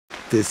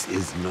This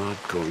is not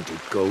going to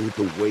go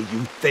the way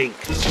you think.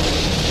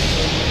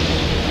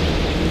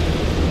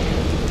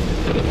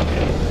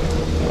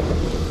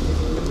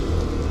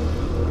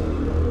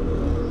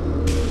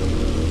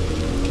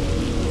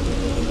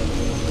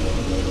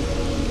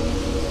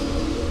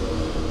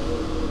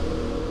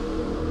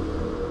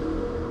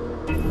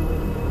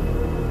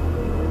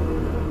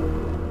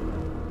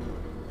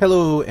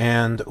 Hello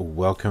and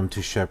welcome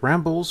to Shep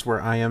Rambles, where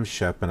I am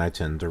Shep and I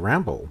tend to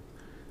ramble.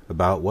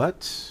 About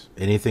what?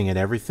 Anything and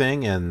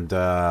everything, and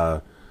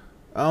oh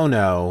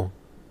no,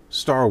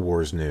 Star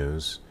Wars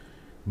news.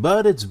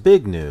 But it's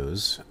big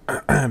news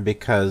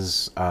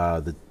because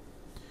the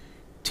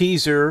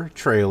teaser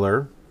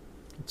trailer,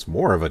 it's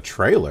more of a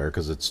trailer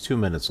because it's 2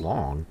 minutes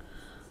long,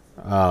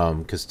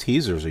 because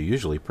teasers are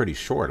usually pretty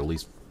short, at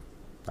least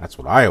that's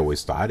what I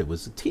always thought. It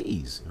was a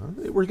tease. You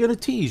know? We're going to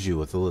tease you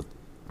with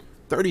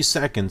 30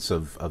 seconds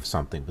of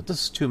something, but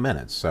this is 2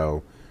 minutes,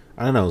 so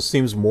I don't know, it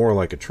seems more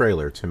like a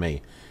trailer to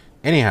me.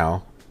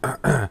 Anyhow,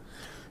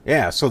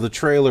 yeah, so the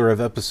trailer of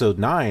episode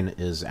 9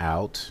 is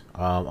out,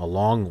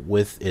 along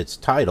with its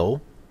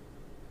title,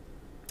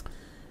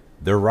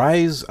 The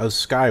Rise of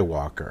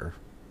Skywalker.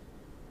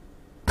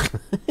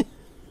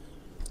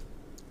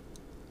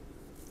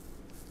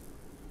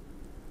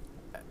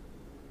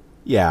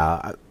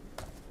 Yeah,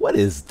 what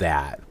is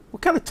that?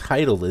 What kind of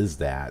title is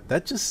that?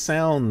 That just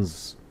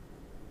sounds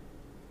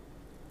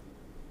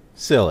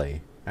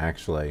silly,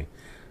 actually.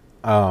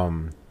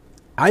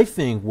 I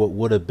think what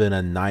would have been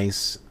a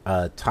nice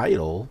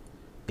title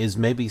is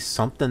maybe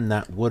something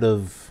that would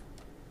have,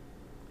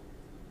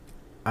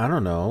 I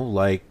don't know,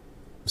 like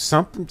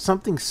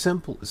something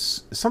simple,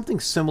 something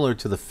similar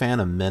to the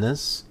Phantom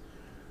Menace.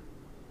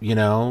 You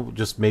know,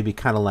 just maybe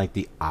kind of like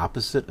the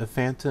opposite of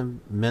Phantom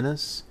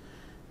Menace,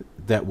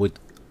 that would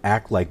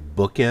act like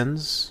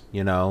bookends.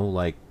 You know,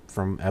 like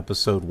from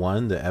episode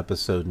 1 to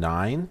episode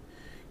 9.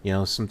 You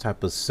know, some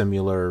type of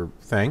similar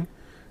thing.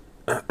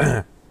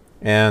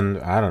 And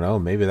I don't know,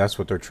 maybe that's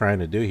what they're trying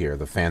to do here.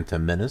 The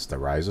Phantom Menace, The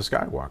Rise of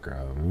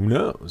Skywalker. Who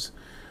knows?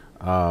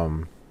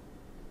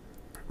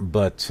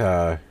 But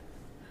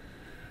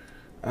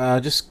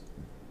just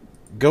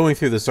going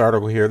through this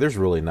article here, there's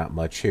really not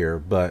much here.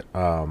 But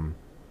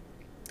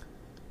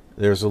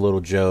there's a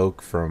little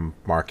joke from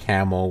Mark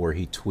Hamill where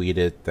he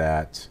tweeted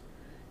that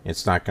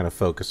it's not going to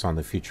focus on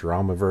the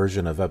Futurama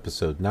version of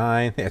Episode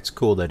 9. It's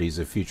cool that he's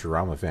a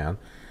Futurama fan.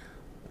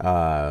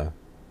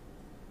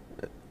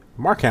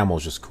 Mark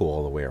Hamill's just cool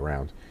all the way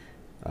around.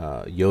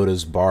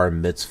 Yoda's bar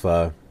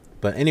mitzvah.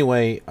 But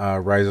anyway,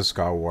 Rise of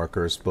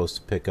Skywalker is supposed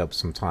to pick up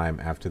some time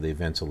after the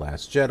events of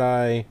Last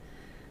Jedi.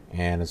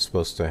 And it's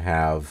supposed to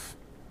have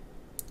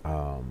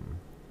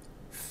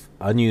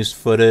unused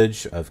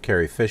footage of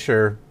Carrie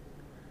Fisher.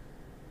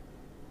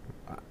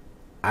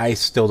 I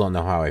still don't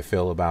know how I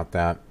feel about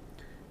that.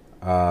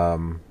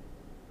 From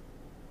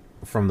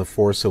The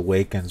Force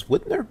Awakens.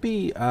 Wouldn't there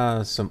be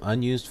some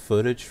unused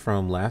footage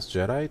from Last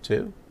Jedi,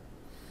 too?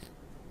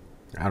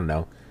 I don't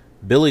know.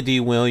 Billy D.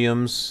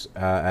 Williams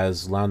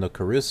as Lando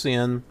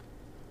Calrissian,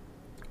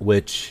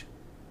 which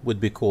would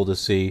be cool to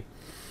see,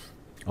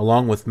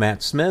 along with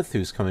Matt Smith,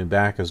 who's coming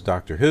back as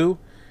Doctor Who,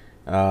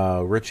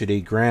 Richard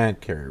E. Grant,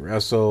 Kerry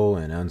Russell,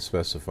 in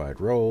unspecified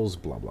roles,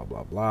 blah, blah,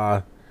 blah,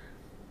 blah.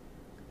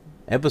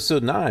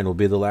 Episode 9 will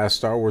be the last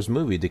Star Wars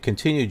movie to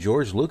continue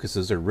George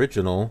Lucas's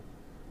original,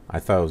 I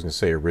thought I was going to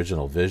say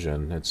original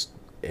vision. It's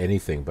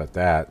anything but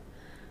that.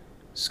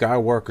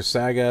 Skywalker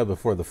saga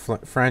before the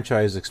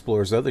franchise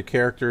explores other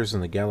characters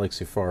in the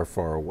galaxy far,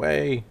 far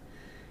away.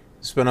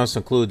 Spin-offs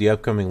include the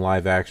upcoming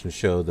live-action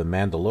show The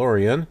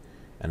Mandalorian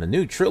and a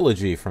new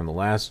trilogy from The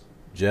Last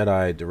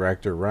Jedi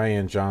director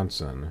Rian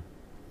Johnson.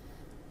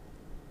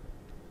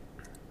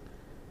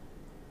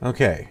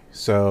 Okay,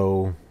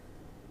 so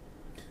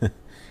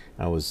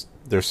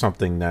there's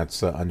something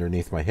that's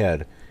underneath my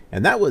head,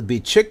 and that would be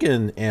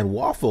chicken and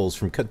waffles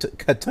from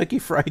Kentucky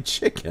Fried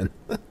Chicken.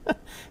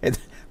 And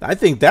I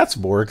think that's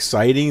more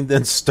exciting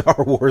than Star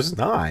Wars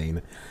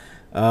 9.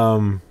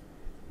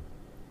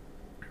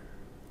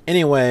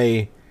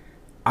 Anyway,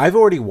 I've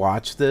already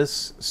watched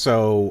this,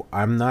 so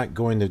I'm not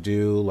going to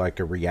do like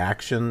a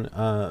reaction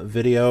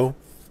video.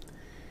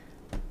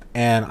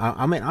 And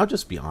I mean, I'll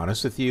just be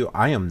honest with you.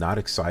 I am not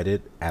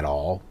excited at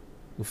all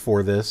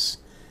for this.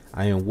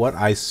 I mean, what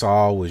I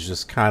saw was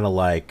just kind of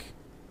like,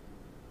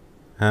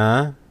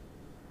 huh?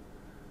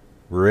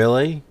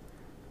 Really?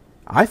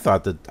 I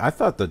thought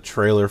the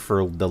trailer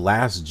for The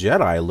Last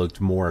Jedi looked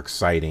more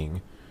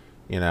exciting,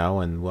 you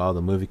know, and well,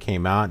 the movie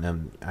came out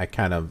and I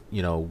kind of,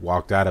 you know,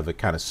 walked out of it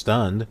kind of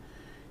stunned,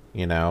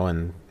 you know,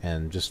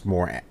 and just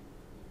more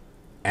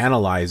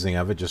analyzing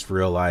of it, just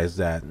realized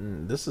that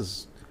this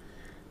is,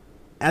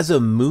 as a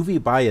movie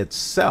by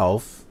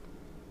itself,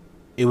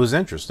 it was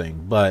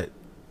interesting, but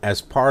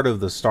as part of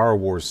the Star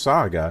Wars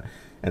saga,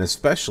 and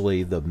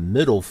especially the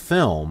middle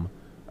film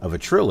of a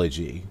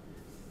trilogy,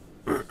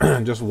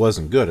 just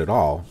wasn't good at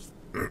all.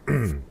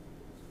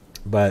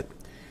 But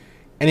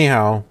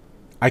anyhow,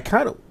 I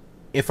kind of,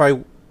 if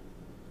I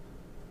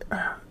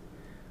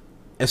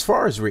as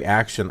far as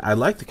reaction, I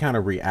like to kind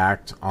of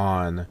react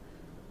on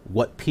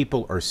what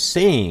people are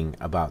saying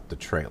about the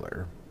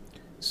trailer.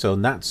 So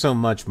not so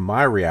much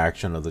my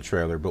reaction of the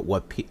trailer, but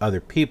what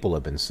other people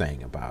have been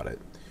saying about it.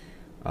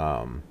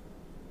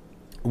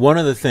 One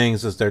of the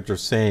things is that they're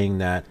saying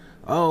that,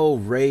 oh,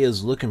 Rey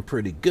is looking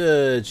pretty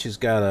good. She's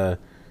got a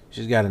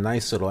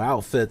nice little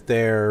outfit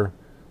there.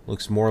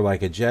 Looks more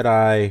like a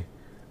Jedi.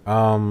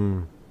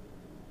 No,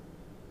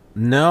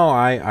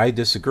 I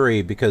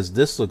disagree, because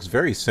this looks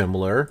very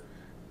similar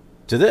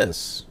to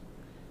this.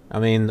 I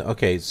mean,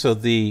 okay, so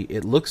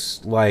it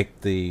looks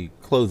like the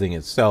clothing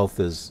itself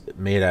is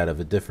made out of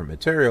a different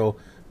material,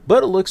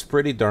 but it looks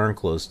pretty darn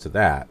close to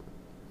that.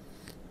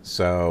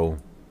 So,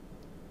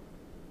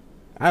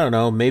 I don't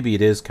know, maybe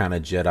it is kind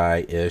of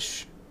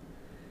Jedi-ish.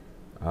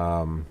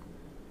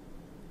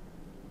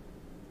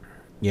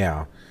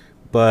 Yeah,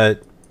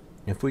 but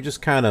if we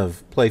just kind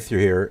of play through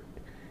here,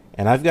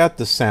 and I've got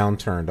the sound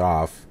turned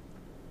off,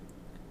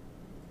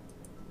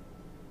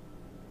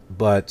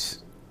 but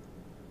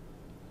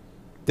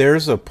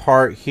there's a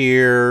part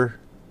here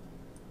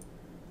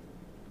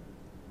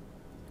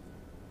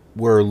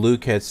where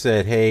Luke had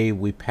said, hey,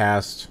 we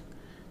passed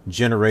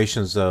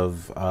generations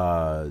of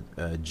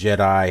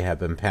Jedi have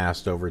been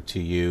passed over to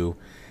you.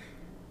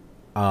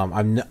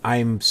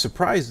 I'm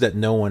surprised that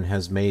no one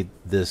has made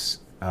this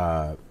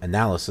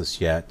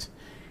analysis yet,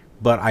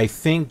 but I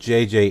think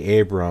J.J.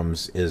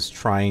 Abrams is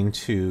trying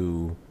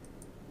to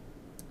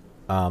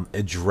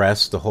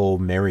address the whole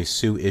Mary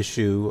Sue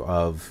issue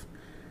of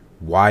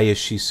why is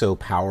she so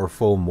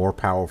powerful, more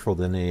powerful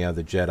than any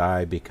other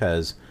Jedi,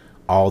 because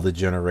all the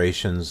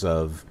generations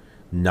of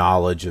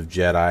knowledge of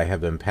Jedi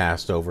have been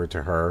passed over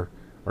to her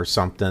or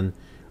something.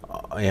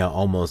 You know,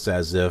 almost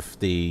as if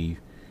the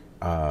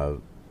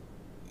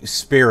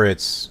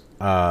spirits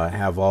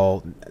have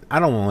all, I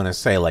don't want to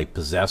say like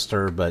possessed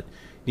her, but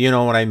you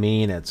know what I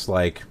mean? It's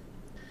like,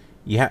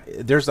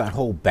 there's that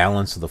whole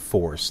balance of the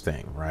Force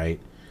thing, right?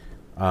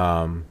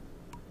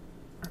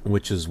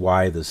 Which is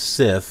why the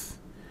Sith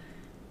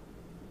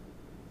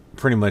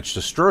pretty much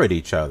destroyed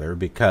each other,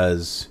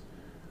 because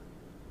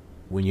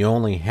when you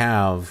only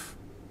have,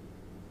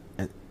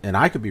 and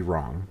I could be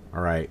wrong,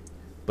 all right,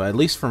 but at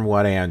least from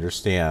what I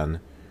understand,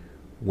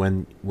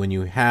 when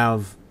you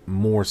have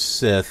more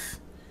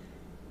Sith,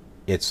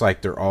 it's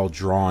like they're all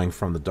drawing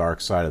from the dark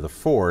side of the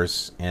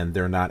Force, and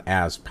they're not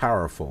as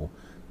powerful.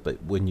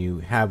 But when you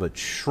have it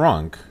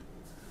shrunk,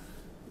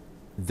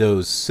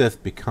 those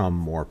Sith become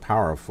more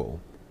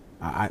powerful.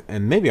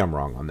 And maybe I'm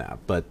wrong on that,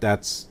 but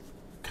that's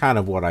kind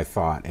of what I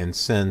thought. And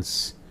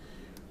since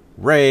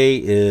Rey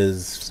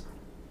is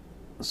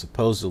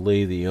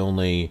supposedly the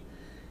only,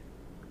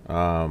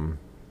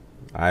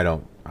 I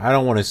don't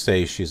want to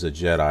say she's a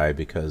Jedi,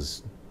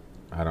 because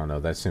I don't know,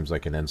 that seems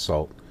like an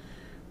insult.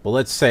 But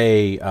let's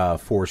say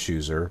Force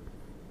user,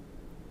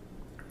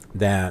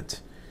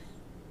 that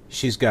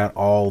she's got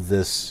all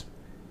this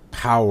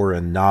power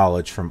and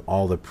knowledge from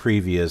all the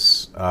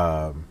previous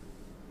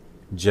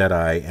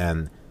Jedi,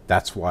 and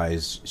that's why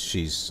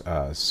she's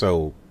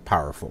so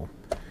powerful.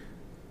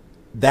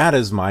 That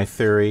is my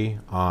theory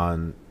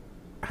on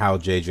how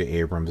J.J.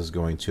 Abrams is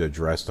going to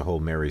address the whole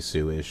Mary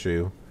Sue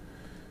issue.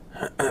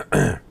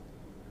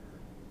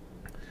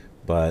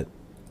 But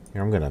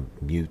here, I'm gonna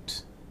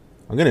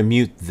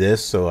mute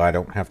this so I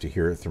don't have to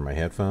hear it through my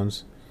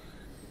headphones.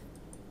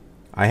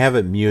 I have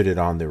it muted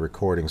on the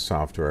recording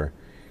software.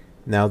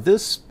 Now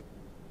this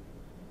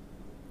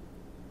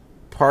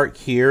part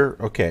here,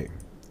 okay.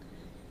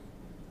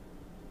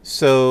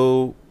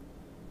 So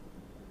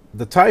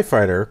the TIE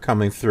fighter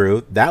coming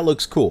through, that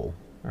looks cool.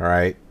 All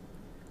right.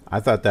 I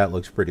thought that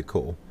looks pretty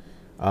cool.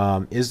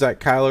 Is that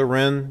Kylo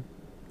Ren?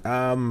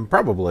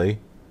 Probably.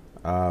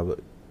 But,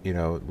 you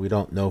know, we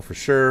don't know for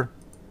sure.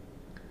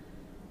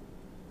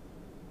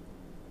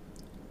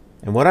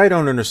 And what I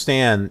don't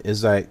understand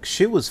is that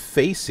she was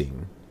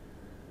facing,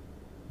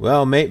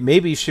 well,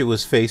 maybe she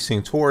was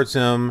facing towards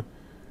him.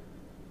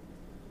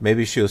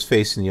 Maybe she was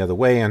facing the other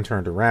way and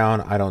turned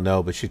around. I don't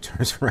know, but she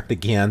turns around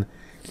again.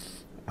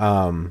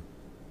 But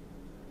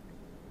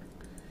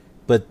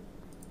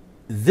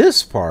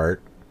this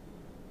part,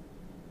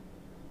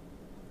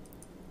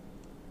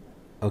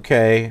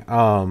 okay,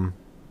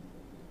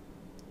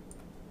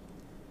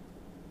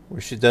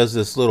 where she does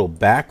this little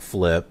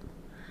backflip.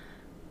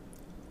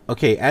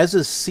 Okay, as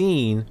a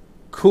scene,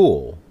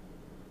 cool.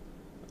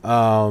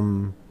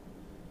 But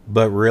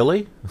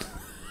really?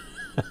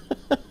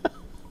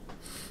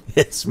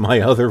 It's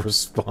my other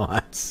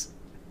response.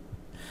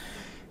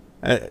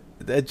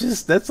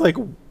 That's like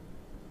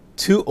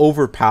too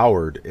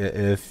overpowered,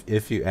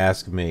 if you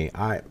ask me.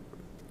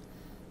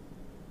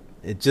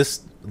 It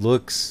just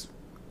looks,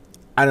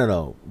 I don't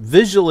know.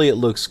 Visually, it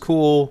looks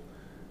cool.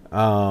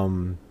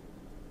 In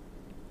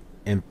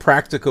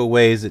practical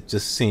ways, it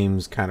just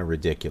seems kind of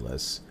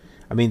ridiculous.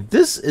 I mean,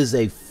 this is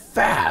a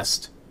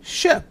fast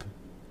ship,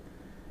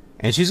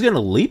 and she's going to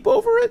leap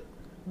over it?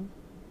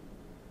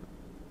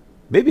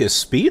 Maybe a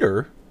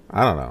speeder.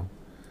 I don't know.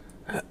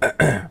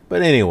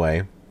 But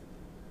anyway,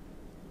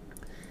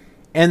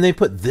 And they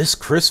put this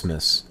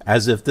Christmas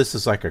as if this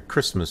is like a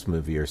Christmas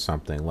movie or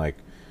something. Like,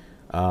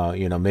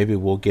 maybe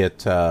we'll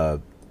get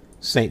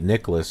Saint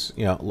Nicholas.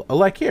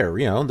 Like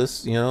here,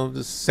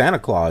 this Santa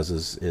Claus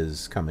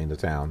is coming to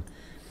town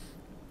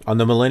on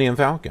the Millennium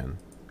Falcon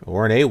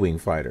or an A-wing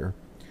fighter.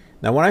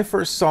 Now, when I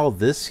first saw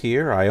this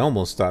here, I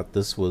almost thought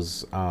this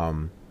was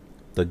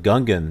the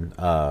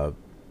Gungan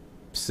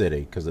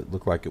city, because it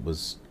looked like it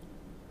was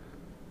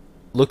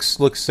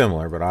looks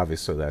similar, but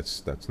obviously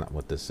that's not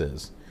what this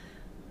is.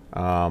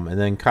 And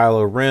then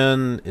Kylo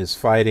Ren is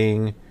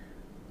fighting,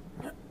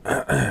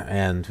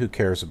 and who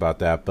cares about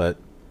that? But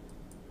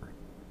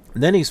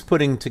then he's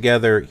putting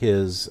together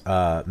his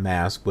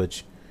mask,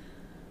 which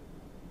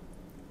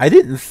I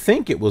didn't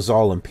think it was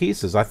all in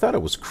pieces. I thought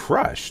it was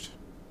crushed.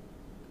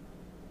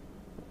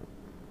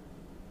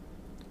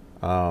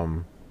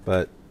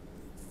 But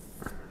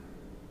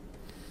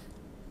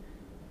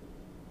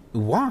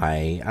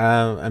why?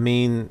 I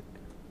mean,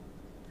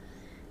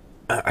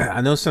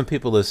 I know some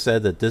people have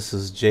said that this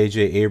is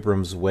J.J.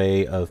 Abrams'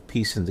 way of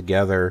piecing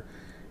together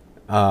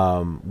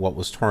what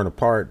was torn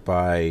apart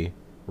by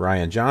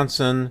Rian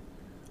Johnson.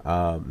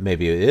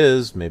 Maybe it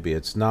is, maybe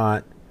it's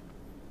not.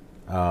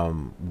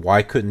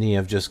 Why couldn't he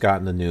have just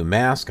gotten a new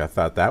mask? I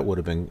thought that would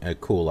have been a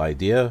cool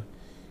idea.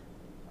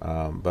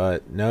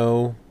 But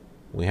no,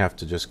 we have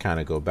to just kind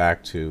of go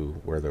back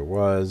to where there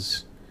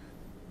was.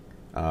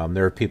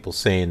 There are people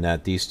saying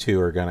that these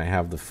two are going to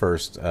have the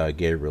first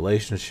gay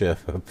relationship.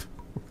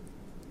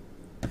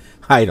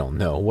 I don't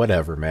know.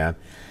 Whatever, man.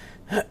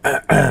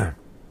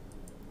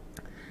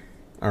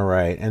 All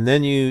right, and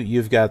then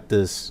you've got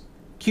this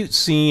cute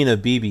scene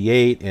of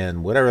BB-8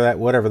 and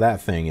whatever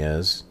that thing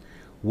is.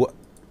 What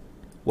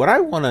I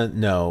want to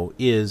know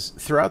is,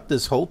 throughout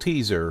this whole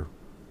teaser,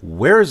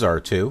 where's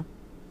R2?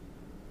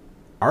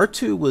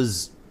 R2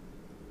 was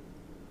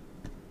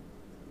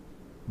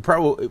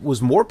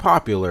more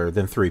popular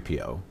than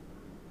 3PO.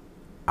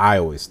 I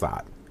always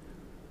thought.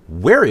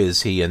 Where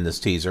is he in this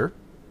teaser?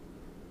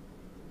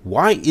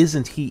 Why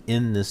isn't he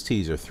in this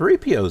teaser?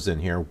 3PO's in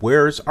here.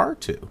 Where's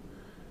R2?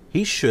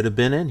 He should have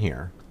been in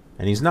here,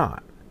 and he's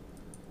not.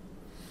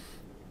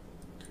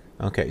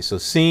 Okay, so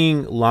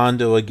seeing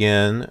Lando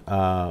again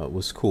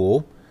was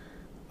cool.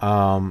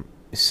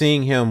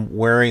 Seeing him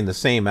wearing the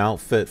same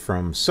outfit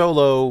from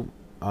Solo,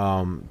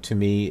 to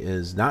me,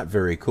 is not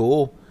very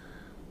cool.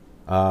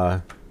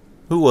 Who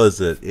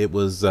was it? It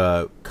was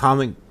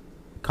Comic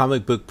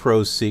Book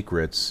Pro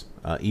Secrets,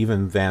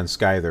 even Van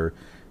Skyther,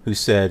 who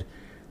said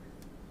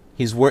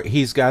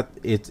he's got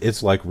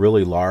it's like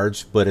really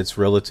large, but it's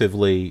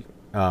relatively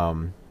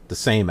the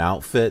same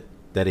outfit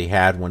that he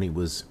had when he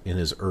was in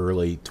his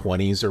early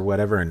 20s or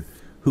whatever. And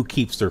who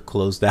keeps their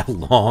clothes that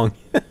long?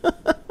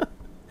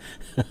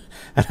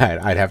 And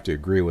I'd have to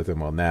agree with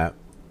him on that.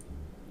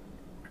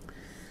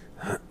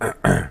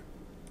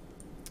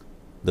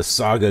 The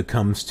saga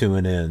comes to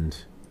an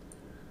end.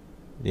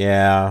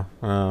 Yeah,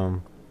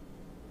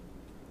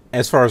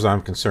 as far as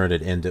I'm concerned,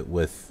 it ended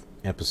with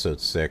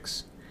episode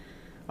 6.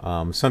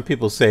 Some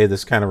people say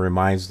this kind of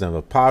reminds them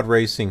of pod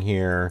racing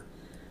here.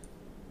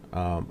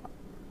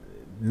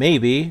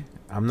 Maybe.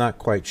 I'm not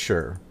quite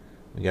sure.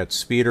 We got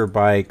speeder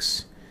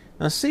bikes.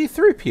 Now,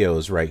 C-3PO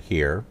is right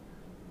here.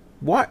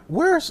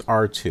 Where's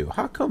R2?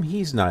 How come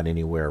he's not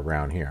anywhere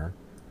around here?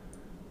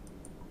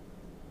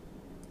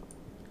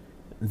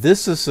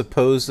 This is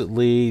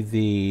supposedly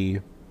the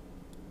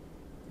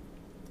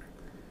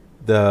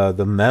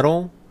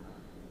medal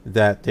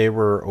that they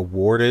were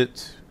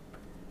awarded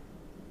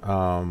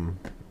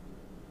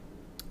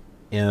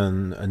in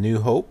A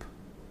New Hope.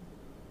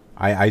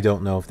 I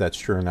don't know if that's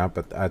true or not,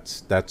 but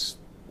that's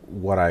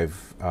what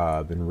I've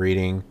been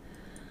reading.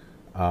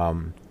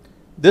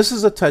 This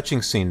is a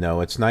touching scene,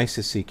 though. It's nice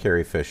to see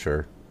Carrie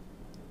Fisher.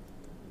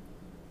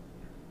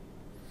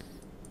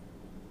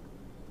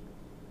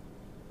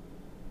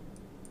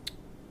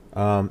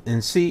 And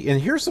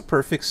here's the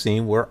perfect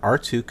scene where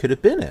R2 could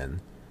have been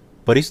in,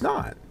 but he's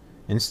not.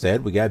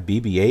 Instead, we got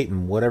BB-8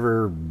 and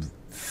whatever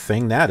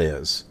thing that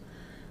is.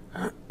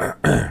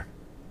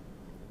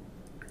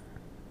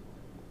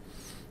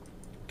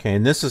 Okay,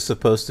 and this is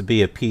supposed to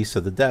be a piece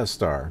of the Death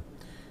Star.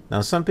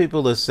 Now, some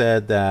people have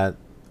said that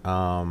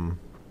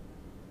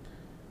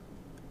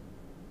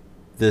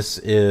this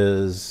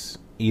is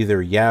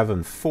either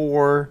Yavin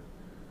 4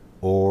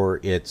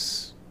 or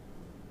it's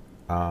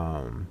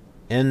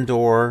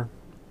Endor.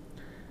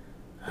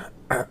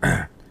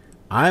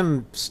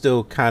 I'm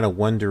still kind of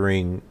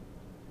wondering,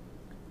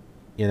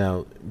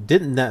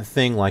 didn't that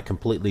thing like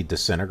completely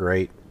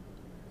disintegrate?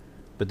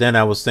 But then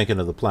I was thinking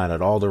of the planet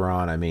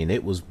Alderaan. I mean,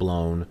 it was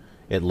blown.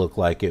 It looked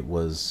like it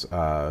was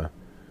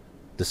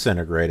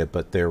disintegrated,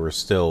 but there was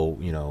still,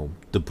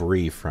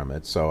 debris from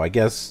it. So I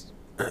guess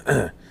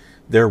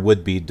there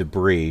would be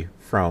debris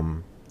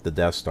from the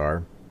Death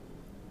Star.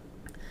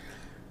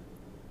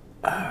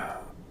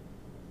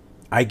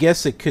 I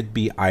guess it could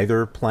be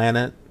either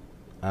planet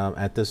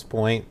at this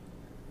point.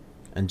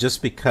 And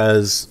just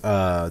because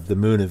the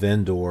moon of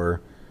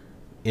Endor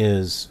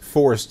is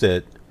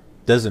forested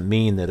doesn't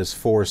mean that it's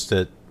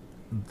forested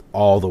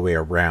all the way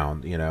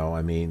around.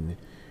 I mean,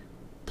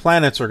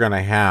 planets are going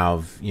to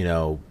have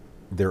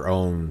their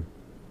own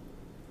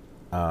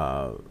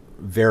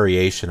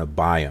variation of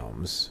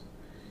biomes.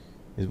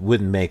 It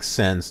wouldn't make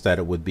sense that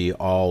it would be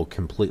all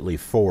completely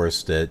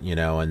forested,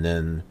 and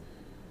then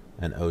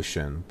an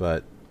ocean.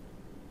 But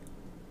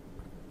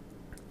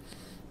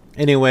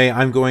anyway,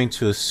 I'm going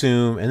to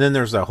assume, and then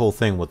there's that whole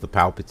thing with the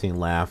Palpatine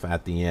laugh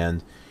at the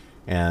end,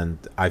 and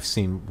I've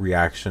seen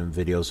reaction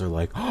videos are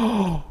like,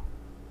 "Oh,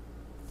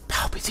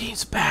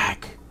 Palpatine's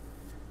back,"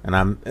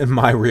 and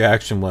my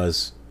reaction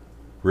was,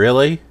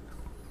 "Really?"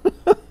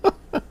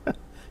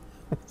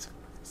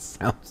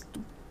 Sounds.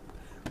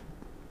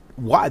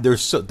 Why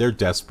they're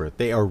desperate.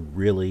 They are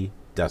really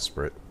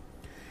desperate.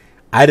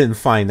 I didn't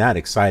find that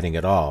exciting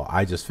at all.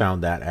 I just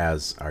found that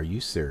as, are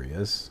you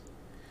serious?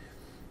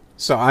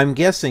 So I'm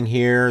guessing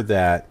here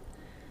that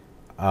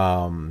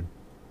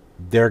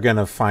they're going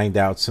to find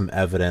out some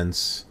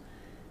evidence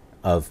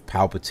of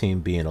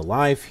Palpatine being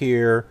alive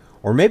here.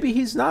 Or maybe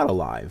he's not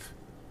alive.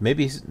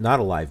 Maybe he's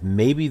not alive.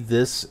 Maybe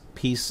this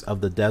piece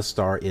of the Death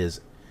Star is...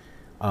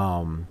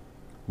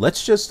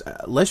 let's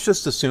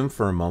just assume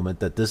for a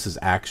moment that this is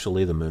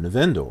actually the moon of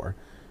Endor.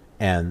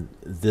 And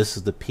this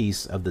is the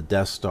piece of the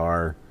Death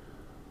Star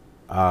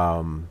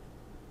from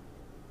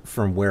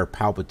where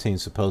Palpatine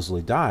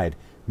supposedly died.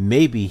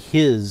 Maybe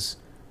his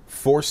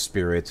Force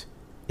spirit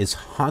is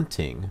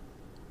haunting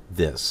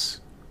this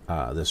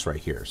right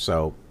here.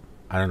 So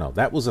I don't know.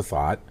 That was a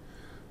thought.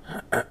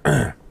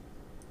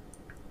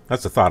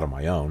 That's a thought of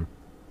my own.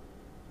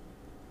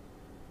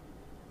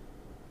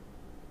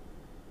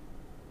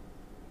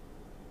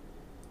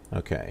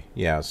 Okay,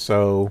 yeah,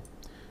 so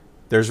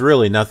there's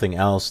really nothing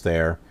else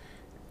there.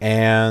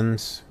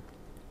 And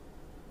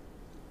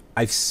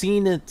I've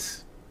seen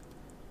it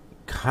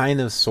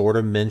kind of sort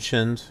of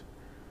mentioned,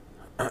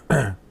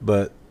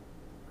 but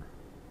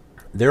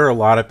there are a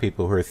lot of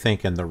people who are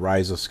thinking the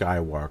Rise of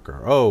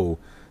Skywalker. Oh,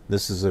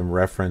 this is in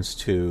reference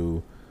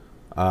to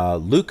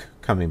Luke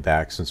coming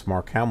back since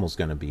Mark Hamill's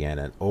going to be in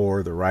it.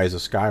 Or the Rise of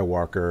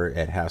Skywalker,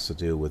 it has to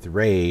do with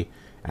Rey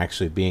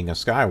actually being a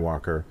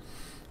Skywalker.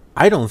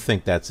 I don't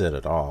think that's it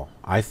at all.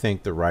 I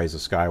think the Rise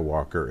of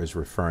Skywalker is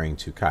referring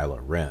to Kylo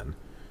Ren.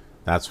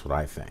 That's what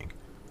I think.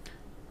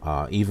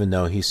 Even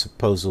though he's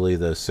supposedly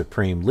the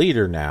supreme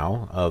leader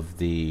now of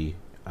the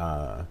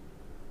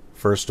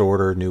First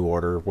Order, New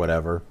Order,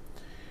 whatever.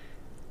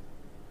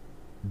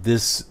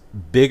 This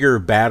bigger,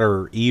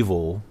 badder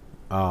evil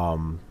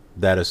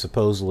that is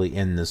supposedly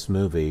in this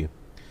movie,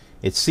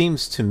 it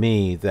seems to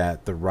me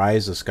that the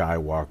Rise of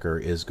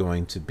Skywalker is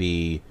going to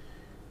be...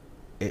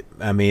 it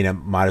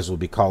might as well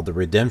be called the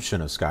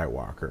redemption of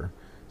Skywalker.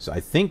 So I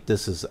think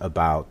this is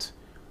about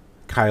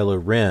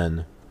Kylo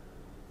Ren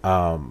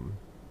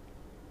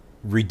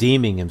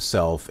redeeming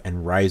himself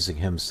and rising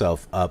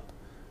himself up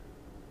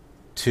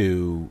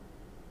to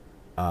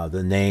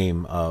the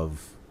name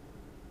of,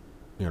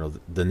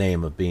 the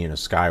name of being a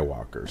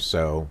Skywalker.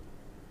 So,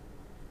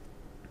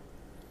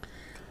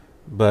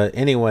 but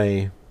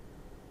anyway,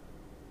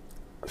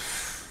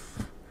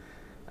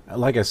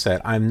 like I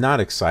said, I'm not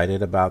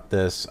excited about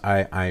this.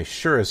 I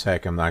sure as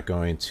heck am not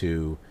going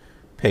to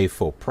pay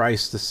full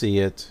price to see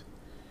it.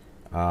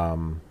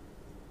 I'll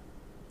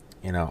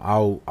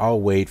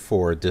wait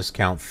for a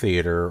discount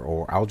theater,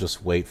 or I'll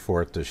just wait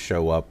for it to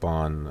show up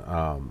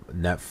on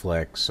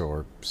Netflix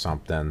or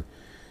something.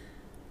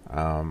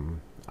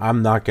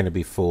 I'm not going to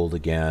be fooled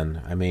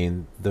again. I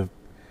mean, the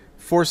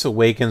Force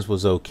Awakens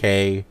was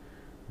okay,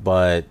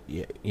 but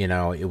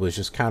it was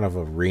just kind of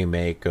a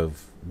remake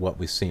of what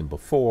we've seen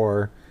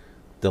before.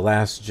 The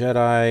Last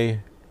Jedi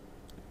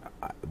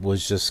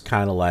was just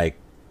kind of like,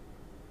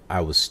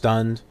 I was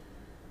stunned.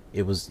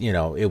 It was,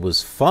 it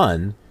was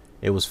fun.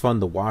 It was fun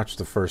to watch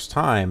the first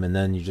time, and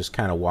then you just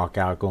kind of walk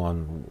out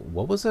going,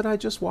 what was it I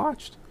just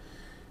watched?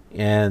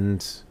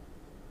 And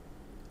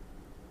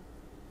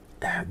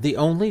the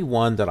only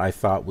one that I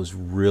thought was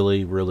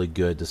really, really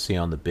good to see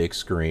on the big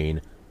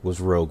screen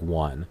was Rogue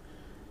One.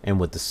 And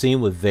with the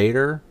scene with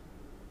Vader,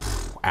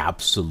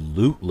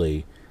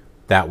 absolutely,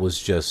 that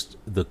was just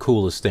the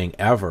coolest thing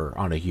ever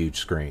on a huge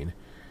screen.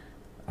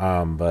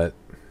 But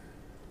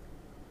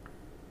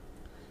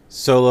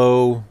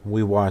Solo,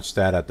 we watched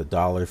that at the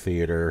Dollar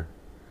Theater,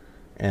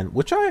 and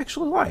which I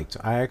actually liked.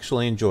 I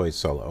actually enjoyed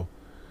Solo,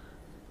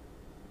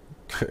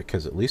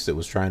 because at least it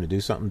was trying to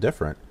do something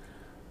different.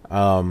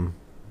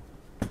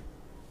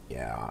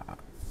 Yeah,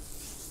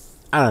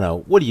 I don't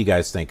know. What do you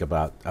guys think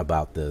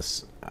about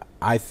this?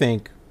 I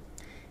think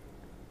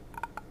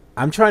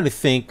I'm trying to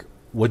think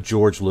what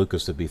George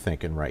Lucas would be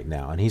thinking right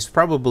now, and he's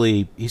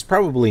probably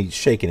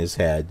shaking his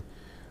head,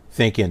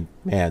 thinking,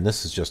 "Man,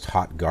 this is just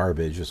hot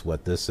garbage," is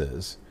what this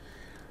is.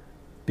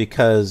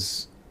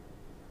 Because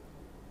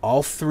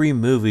all three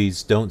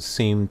movies don't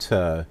seem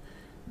to...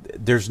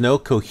 there's no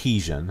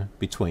cohesion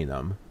between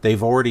them.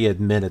 They've already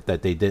admitted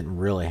that they didn't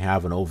really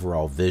have an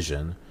overall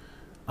vision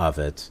of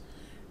it.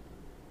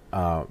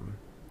 And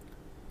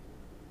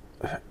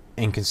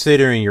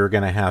considering you're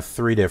going to have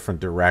three different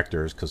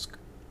directors, because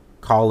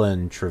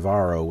Colin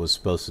Trevorrow was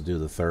supposed to do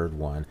the third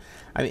one.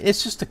 I mean,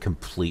 it's just a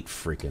complete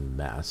freaking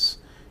mess.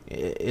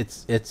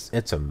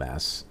 It's a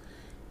mess,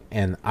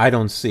 and I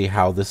don't see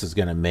how this is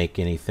going to make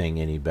anything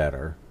any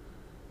better.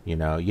 You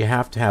know, you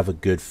have to have a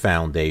good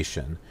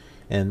foundation.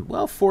 And,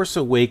 well, Force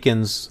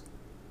Awakens,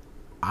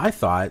 I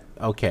thought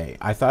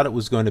it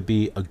was going to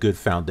be a good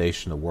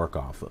foundation to work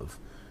off of.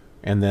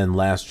 And then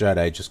Last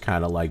Jedi just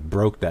kind of like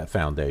broke that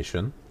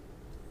foundation.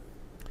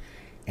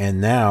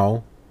 And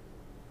now,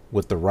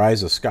 with the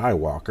rise of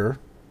Skywalker,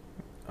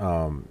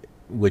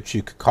 which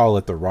you could call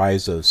it the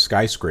rise of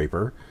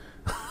skyscraper.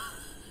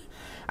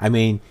 I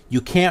mean,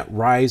 you can't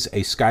rise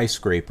a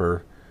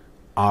skyscraper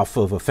off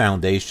of a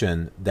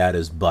foundation that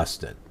is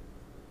busted.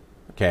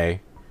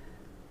 Okay?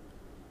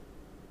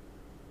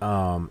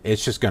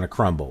 It's just going to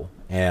crumble.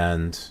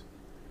 And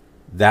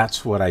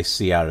that's what I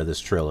see out of this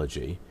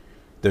trilogy.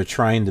 They're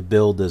trying to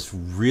build this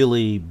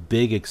really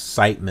big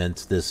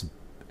excitement, this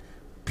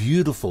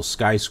beautiful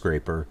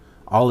skyscraper.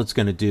 All it's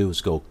going to do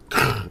is go,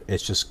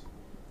 it's just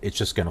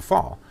going to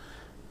fall.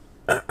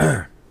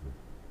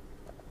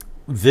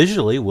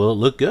 Visually, will it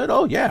look good?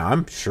 Oh, yeah,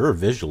 I'm sure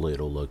visually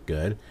it'll look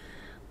good.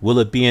 Will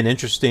it be an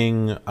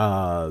interesting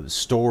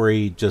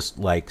story, just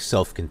like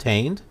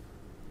self-contained?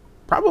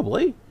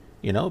 Probably.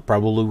 You know,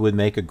 probably would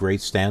make a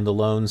great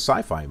standalone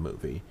sci-fi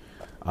movie.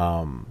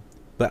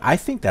 But I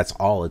think that's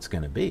all it's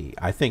going to be.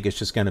 I think it's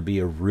just going to be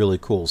a really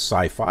cool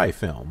sci-fi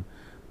film.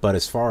 But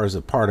as far as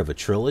a part of a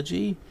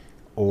trilogy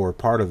or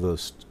part of the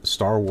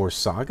Star Wars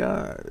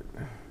saga,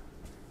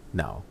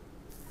 no.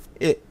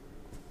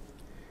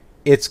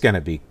 It's going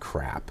to be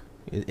crap.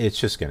 It's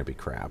just going to be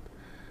crap.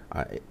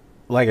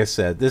 Like I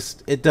said,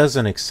 it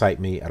doesn't excite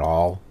me at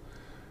all.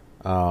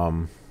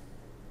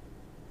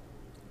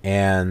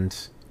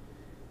 And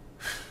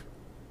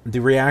the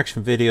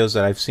reaction videos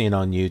that I've seen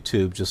on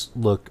YouTube just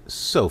look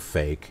so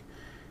fake.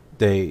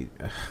 They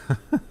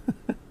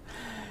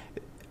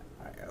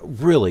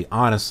really,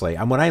 honestly,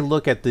 and when I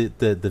look at the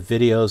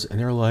videos and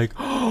they're like,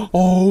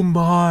 oh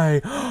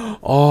my,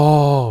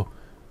 oh,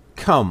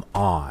 come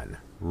on,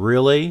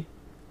 really?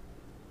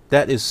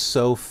 That is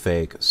so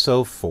fake,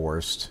 so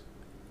forced.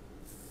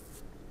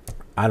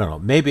 I don't know.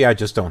 Maybe I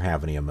just don't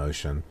have any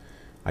emotion.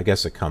 I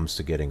guess it comes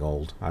to getting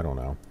old. I don't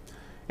know.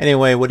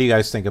 Anyway, what do you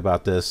guys think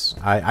about this?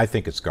 I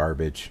think it's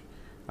garbage.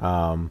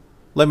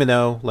 Let me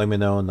know. Let me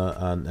know in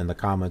the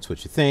comments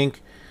what you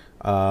think.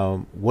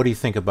 What do you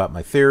think about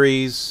my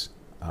theories?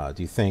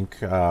 Do you think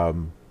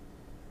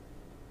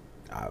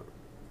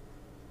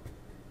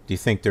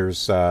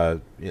there's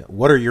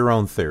what are your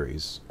own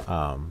theories?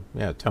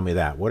 Yeah, tell me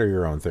that. What are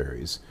your own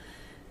theories?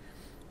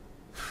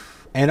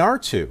 And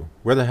R2,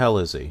 where the hell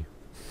is he?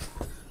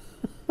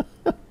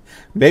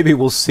 Maybe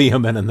we'll see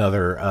him in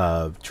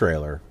another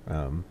trailer.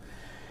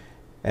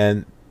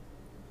 And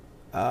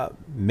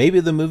maybe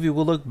the movie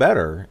will look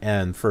better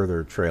in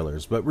further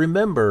trailers. But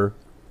remember,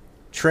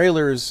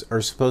 trailers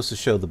are supposed to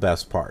show the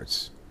best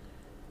parts.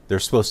 They're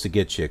supposed to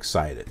get you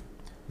excited.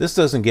 This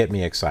doesn't get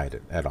me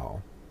excited at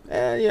all.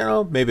 You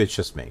know, maybe it's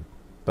just me.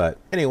 But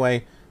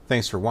anyway,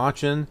 thanks for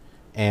watching,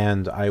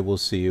 and I will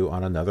see you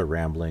on another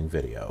rambling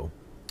video.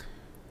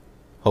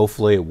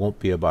 Hopefully it won't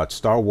be about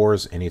Star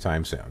Wars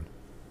anytime soon.